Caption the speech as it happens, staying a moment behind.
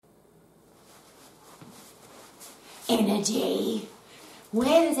energy.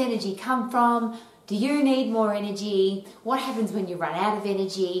 Where does energy come from? Do you need more energy? What happens when you run out of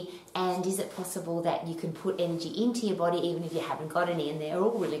energy? And is it possible that you can put energy into your body even if you haven't got any? And they're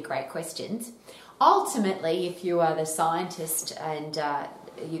all really great questions. Ultimately, if you are the scientist and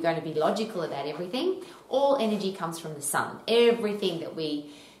you're going to be logical about everything, all energy comes from the sun. Everything that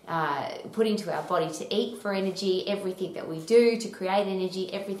we put into our body to eat for energy, everything that we do to create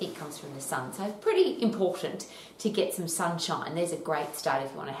energy, everything comes from the sun. So pretty important to get some sunshine. There's a great start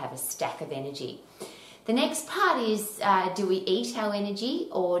if you want to have a stack of energy. The next part is, do we eat our energy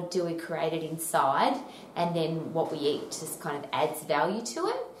or do we create it inside? And then what we eat just kind of adds value to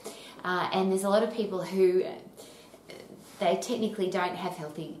it. And there's a lot of people who they technically don't have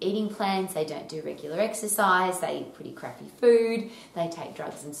healthy eating plans, they don't do regular exercise, they eat pretty crappy food, they take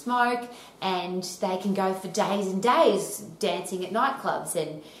drugs and smoke, and they can go for days and days dancing at nightclubs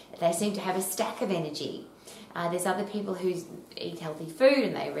and they seem to have a stack of energy. There's other people who eat healthy food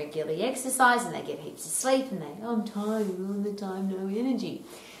and they regularly exercise and they get heaps of sleep and I'm tired all the time, no energy.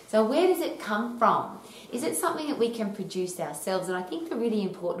 So where does it come from? Is it something that we can produce ourselves? And I think the really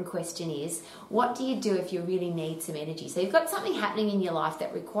important question is, what do you do if you really need some energy? So you've got something happening in your life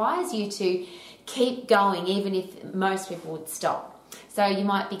that requires you to keep going, even if most people would stop. So you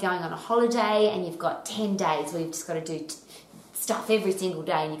might be going on a holiday and you've got 10 days where you've just got to do stuff every single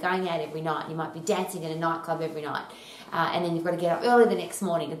day and you're going out every night. You might be dancing in a nightclub every night. And then you've got to get up early the next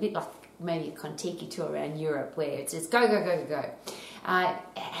morning, a bit like maybe a Kontiki tour around Europe where it's just go, go, go, go, go.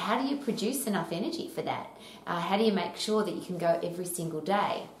 How do you produce enough energy for that? How do you make sure that you can go every single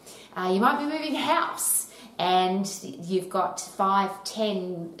day? You might be moving house and you've got 5,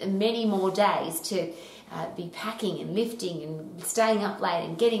 10, many more days to be packing and lifting and staying up late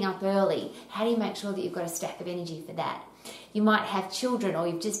and getting up early. How do you make sure that you've got a stack of energy for that? You might have children or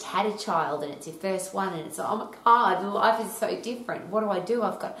you've just had a child and it's your first one and it's like, oh my God, life is so different. What do?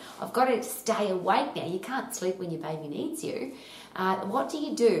 I've got to stay awake now. You can't sleep when your baby needs you. What do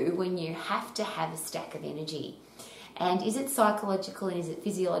you do when you have to have a stack of energy? And is it psychological and is it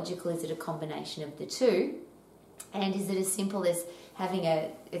physiological? Is it a combination of the two? And is it as simple as having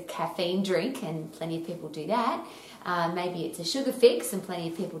a caffeine drink, and plenty of people do that? Maybe it's a sugar fix, and plenty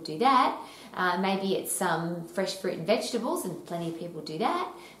of people do that. Maybe it's some fresh fruit and vegetables, and plenty of people do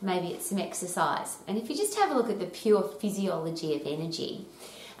that. Maybe it's some exercise. And if you just have a look at the pure physiology of energy,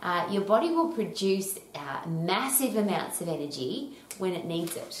 your body will produce massive amounts of energy when it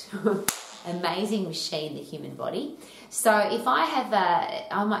needs it. Amazing machine, the human body. So if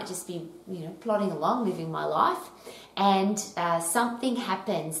I might just be, plodding along, living my life, and something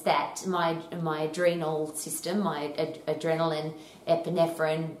happens that my adrenal system, my adrenaline,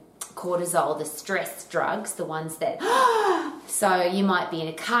 epinephrine, cortisol, the stress drugs, the ones that, so you might be in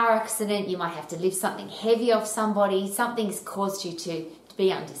a car accident, you might have to lift something heavy off somebody, something's caused you to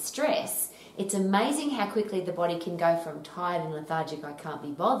be under stress. It's amazing how quickly the body can go from tired and lethargic, I can't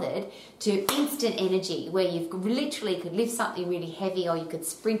be bothered, to instant energy, where you literally could lift something really heavy, or you could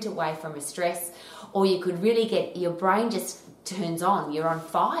sprint away from a stress, or you could really get, your brain just turns on, you're on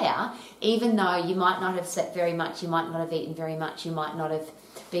fire, even though you might not have slept very much, you might not have eaten very much, you might not have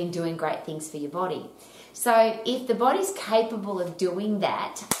been doing great things for your body. So if the body's capable of doing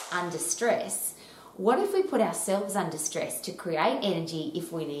that under stress, what if we put ourselves under stress to create energy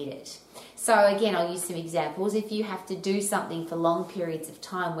if we need it? So again, I'll use some examples. If you have to do something for long periods of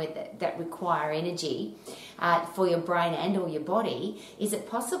time that require energy for your brain and or your body, is it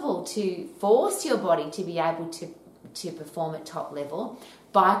possible to force your body to be able to perform at top level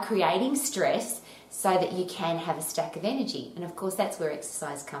by creating stress so that you can have a stack of energy? And of course, that's where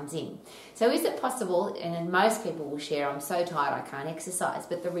exercise comes in. So is it possible, and most people will share, I'm so tired I can't exercise,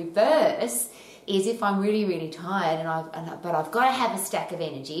 but the reverse is, if I'm really, really tired but I've got to have a stack of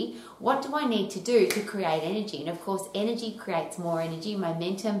energy, what do I need to do to create energy? And of course, energy creates more energy,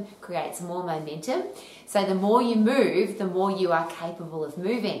 momentum creates more momentum. So the more you move, the more you are capable of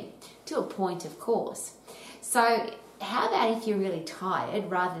moving, to a point, of course. So how about if you're really tired,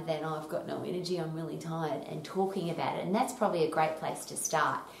 rather than, I've got no energy, I'm really tired, and talking about it? And that's probably a great place to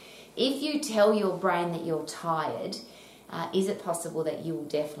start. If you tell your brain that you're tired, is it possible that you will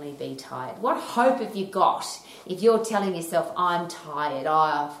definitely be tired? What hope have you got if you're telling yourself, I'm tired,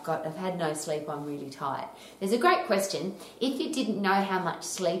 I've had no sleep, I'm really tired? There's a great question. If you didn't know how much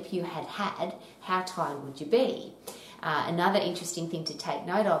sleep you had, how tired would you be? Another interesting thing to take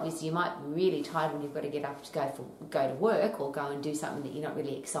note of is you might be really tired when you've got to get up to go to work or go and do something that you're not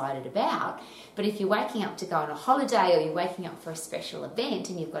really excited about. But if you're waking up to go on a holiday, or you're waking up for a special event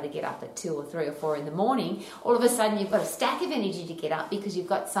and you've got to get up at 2 or 3 or 4 in the morning, all of a sudden you've got a stack of energy to get up because you've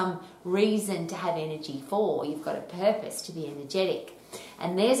got some reason to have energy for. You've got a purpose to be energetic.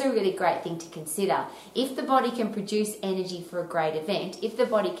 And there's a really great thing to consider. If the body can produce energy for a great event, if the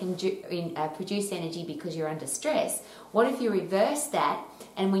body can produce energy because you're under stress, what if you reverse that,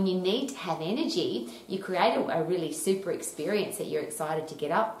 and when you need to have energy, you create a really super experience that you're excited to get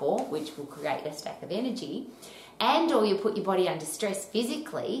up for, which will create a stack of energy, and or you put your body under stress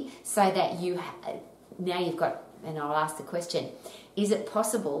physically so that now you've got, and I'll ask the question, is it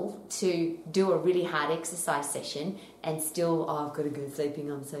possible to do a really hard exercise session and still, I've got to go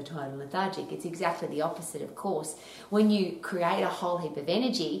sleeping, I'm so tired and lethargic? It's exactly the opposite, of course. When you create a whole heap of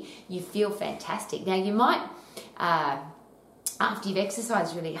energy, you feel fantastic. Now, you might, after you've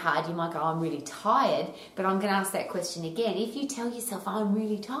exercised really hard, you might go, I'm really tired, but I'm going to ask that question again. If you tell yourself, I'm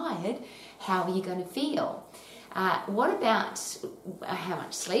really tired, how are you going to feel? What about how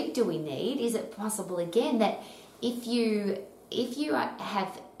much sleep do we need? Is it possible, again, that if you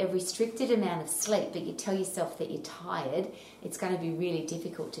have a restricted amount of sleep, but you tell yourself that you're tired, it's going to be really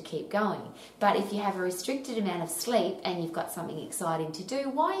difficult to keep going. But if you have a restricted amount of sleep and you've got something exciting to do,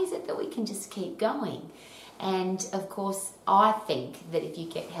 why is it that we can just keep going? And of course, I think that if you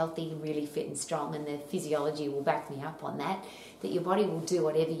get healthy and really fit and strong, and the physiology will back me up on that, that your body will do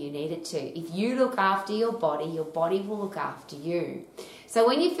whatever you need it to. If you look after your body will look after you. So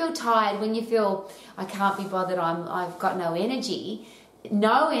when you feel tired, when you feel, I can't be bothered, I've got no energy,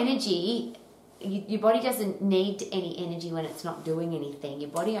 your body doesn't need any energy when it's not doing anything.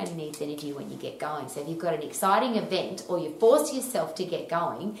 Your body only needs energy when you get going. So if you've got an exciting event or you force yourself to get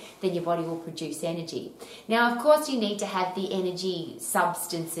going, then your body will produce energy. Now, of course, you need to have the energy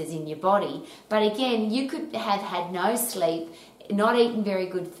substances in your body. But again, you could have had no sleep, not eaten very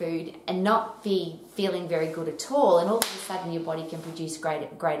good food, and not be feeling very good at all, and all of a sudden your body can produce great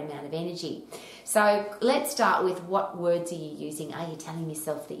amount of energy. So let's start with, what words are you using? Are you telling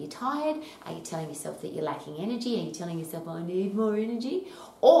yourself that you're tired? Are you telling yourself that you're lacking energy? Are you telling yourself, I need more energy?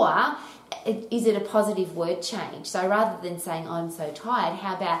 Or is it a positive word change? So rather than saying, I'm so tired,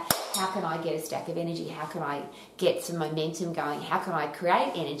 how about, how can I get a stack of energy? How can I get some momentum going? How can I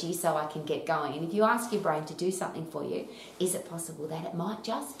create energy so I can get going? And if you ask your brain to do something for you, is it possible that it might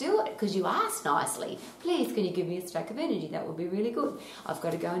just do it? Because you asked nicely, please, can you give me a stack of energy? That would be really good. I've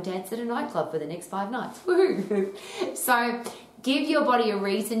got to go and dance at a nightclub for the next 5 nights. Woohoo! So give your body a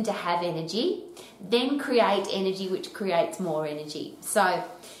reason to have energy, then create energy which creates more energy. So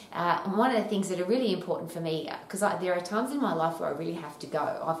one of the things that are really important for me, because there are times in my life where I really have to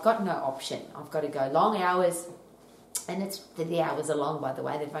go. I've got no option. I've got to go long hours, and the hours are long, by the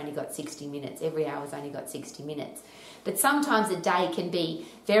way. They've only got 60 minutes. Every hour's only got 60 minutes. But sometimes a day can be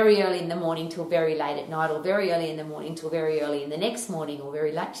very early in the morning till very late at night, or very early in the morning till very early in the next morning, or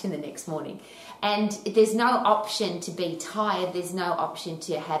very late in the next morning. And there's no option to be tired. There's no option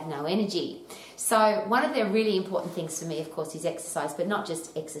to have no energy. So one of the really important things for me, of course, is exercise, but not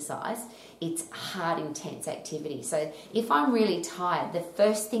just exercise. It's hard, intense activity. So if I'm really tired, the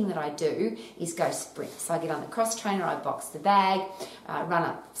first thing that I do is go sprint. So I get on the cross trainer, I box the bag, run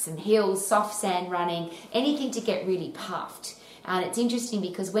up some hills, soft sand running, anything to get really puffed. And it's interesting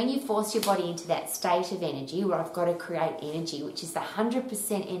because when you force your body into that state of energy, where I've got to create energy, which is the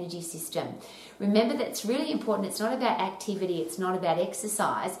 100% energy system, remember that it's really important. It's not about activity. It's not about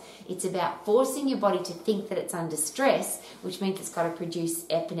exercise. It's about forcing your body to think that it's under stress, which means it's got to produce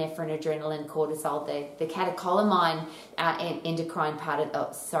epinephrine, adrenaline, cortisol, the catecholamine endocrine part of,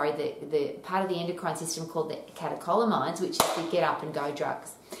 the part of the endocrine system called the catecholamines, which is the get up and go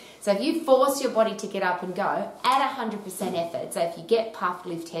drugs. So if you force your body to get up and go at 100% effort, so if you get puffed,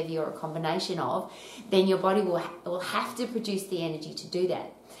 lift heavy, or a combination of, then your body will have to produce the energy to do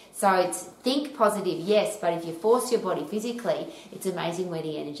that. So it's think positive, yes, but if you force your body physically, it's amazing where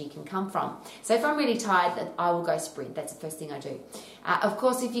the energy can come from. So if I'm really tired, I will go sprint. That's the first thing I do. Of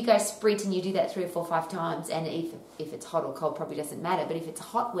course, if you go sprint and you do that 3 or 4 or 5 times, and if it's hot or cold, probably doesn't matter, but if it's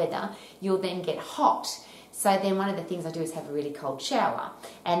hot weather, you'll then get hot. So then one of the things I do is have a really cold shower.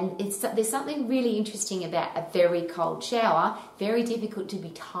 And there's something really interesting about a very cold shower. Very difficult to be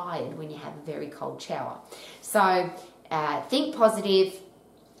tired when you have a very cold shower. So think positive,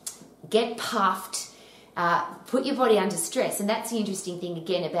 get puffed, put your body under stress. And that's the interesting thing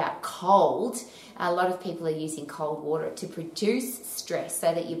again about cold. A lot of people are using cold water to produce stress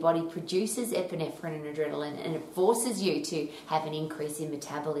so that your body produces epinephrine and adrenaline, and it forces you to have an increase in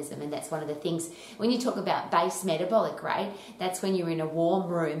metabolism. And that's one of the things, when you talk about base metabolic rate, that's when you're in a warm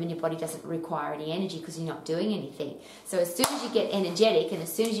room and your body doesn't require any energy because you're not doing anything. So as soon as you get energetic and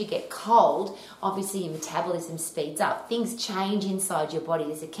as soon as you get cold, obviously your metabolism speeds up. Things change inside your body.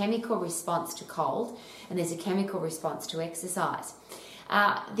 There's a chemical response to cold and there's a chemical response to exercise.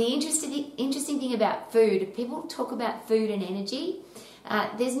 The interesting thing about food, people talk about food and energy.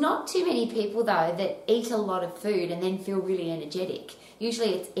 There's not too many people, though, that eat a lot of food and then feel really energetic.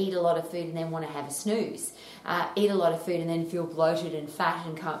 Usually it's eat a lot of food and then want to have a snooze. Eat a lot of food and then feel bloated and fat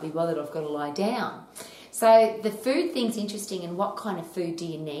and can't be bothered, I've got to lie down. So the food thing's interesting, and what kind of food do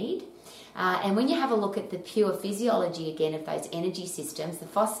you need? And when you have a look at the pure physiology again of those energy systems, the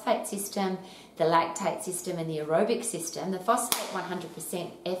phosphate system, the lactate system and the aerobic system, the phosphate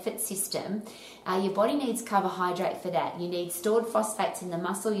 100% effort system, your body needs carbohydrate for that. You need stored phosphates in the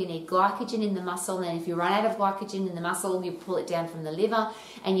muscle, you need glycogen in the muscle, and then if you run out of glycogen in the muscle, you pull it down from the liver,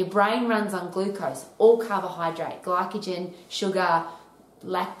 and your brain runs on glucose, all carbohydrate, glycogen, sugar,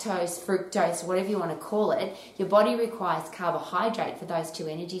 lactose, fructose, whatever you want to call it. Your body requires carbohydrate for those two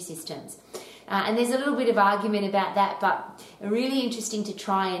energy systems. And there's a little bit of argument about that, but really interesting to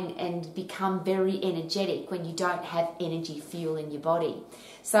try and become very energetic when you don't have energy fuel in your body.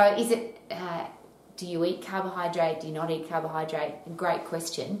 So is it, do you eat carbohydrate? Do you not eat carbohydrate? Great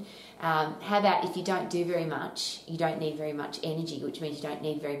question. How about if you don't do very much, you don't need very much energy, which means you don't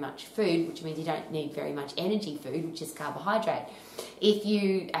need very much food, which means you don't need very much energy food, which is carbohydrate. If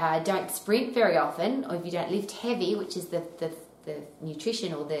you don't sprint very often, or if you don't lift heavy, which is the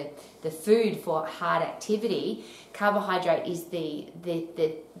nutrition or the food for hard activity, carbohydrate is the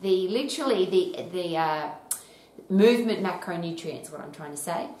movement macronutrients, what I'm trying to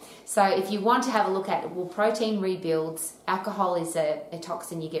say. So if you want to have a look at it, well, protein rebuilds, alcohol is a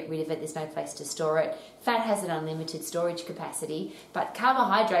toxin, you get rid of it, there's no place to store it. Fat has an unlimited storage capacity, but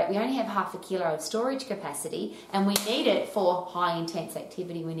carbohydrate, we only have half a kilo of storage capacity, and we need it for high intense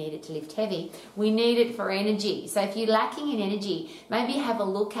activity, we need it to lift heavy, we need it for energy. So if you're lacking in energy, maybe have a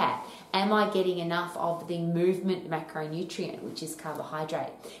look at, am I getting enough of the movement macronutrient, which is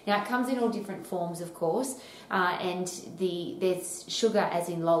carbohydrate? Now, it comes in all different forms, of course, and there's sugar as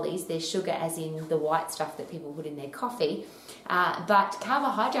in lollies, there's sugar as in the white stuff that people put in their coffee, but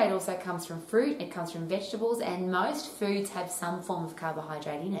carbohydrate also comes from fruit, it comes from vegetables, and most foods have some form of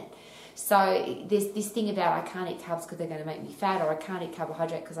carbohydrate in it. So there's this thing about I can't eat carbs because they're going to make me fat, or I can't eat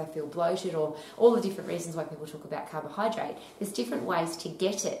carbohydrate because I feel bloated, or all the different reasons why people talk about carbohydrate. There's different ways to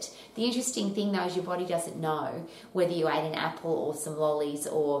get it. The interesting thing though is your body doesn't know whether you ate an apple or some lollies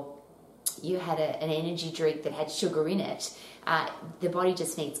or you had an energy drink that had sugar in it. The body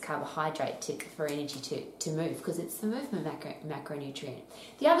just needs carbohydrate for energy to move, because it's the movement macronutrient.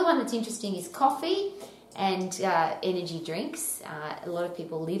 The other one that's interesting is coffee and energy drinks. A lot of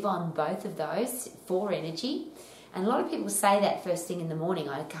people live on both of those for energy, and a lot of people say that first thing in the morning,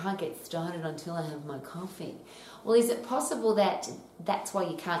 I can't get started until I have my coffee. Well, is it possible that that's why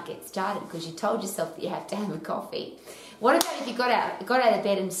you can't get started, because you told yourself that you have to have a coffee? What about if you got out of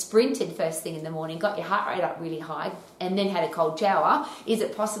bed and sprinted first thing in the morning, got your heart rate up really high, and then had a cold shower? Is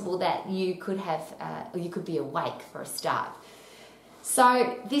it possible that you could have, or you could be awake for a start?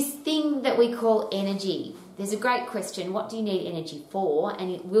 So this thing that we call energy, there's a great question, what do you need energy for,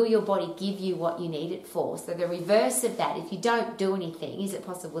 and will your body give you what you need it for? So the reverse of that, if you don't do anything, is it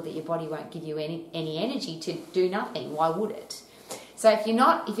possible that your body won't give you any energy to do nothing? Why would it? So if you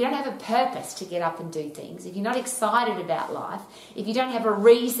don't have a purpose to get up and do things, if you're not excited about life, if you don't have a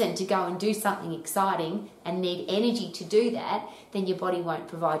reason to go and do something exciting and need energy to do that, then your body won't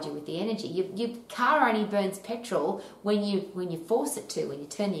provide you with the energy. Your car only burns petrol when you force it to, when you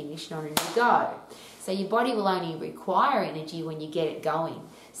turn the ignition on and you go. So your body will only require energy when you get it going.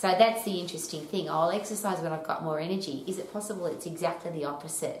 So that's the interesting thing. I'll exercise when I've got more energy. Is it possible it's exactly the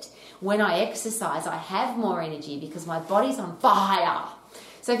opposite? When I exercise, I have more energy because my body's on fire.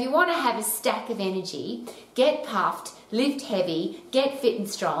 So if you want to have a stack of energy, get puffed, lift heavy, get fit and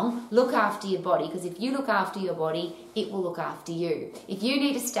strong, look after your body, because if you look after your body, it will look after you. If you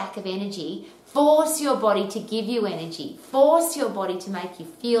need a stack of energy, force your body to give you energy. Force your body to make you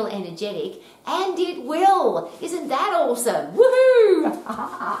feel energetic, and it will. Isn't that awesome? Woohoo!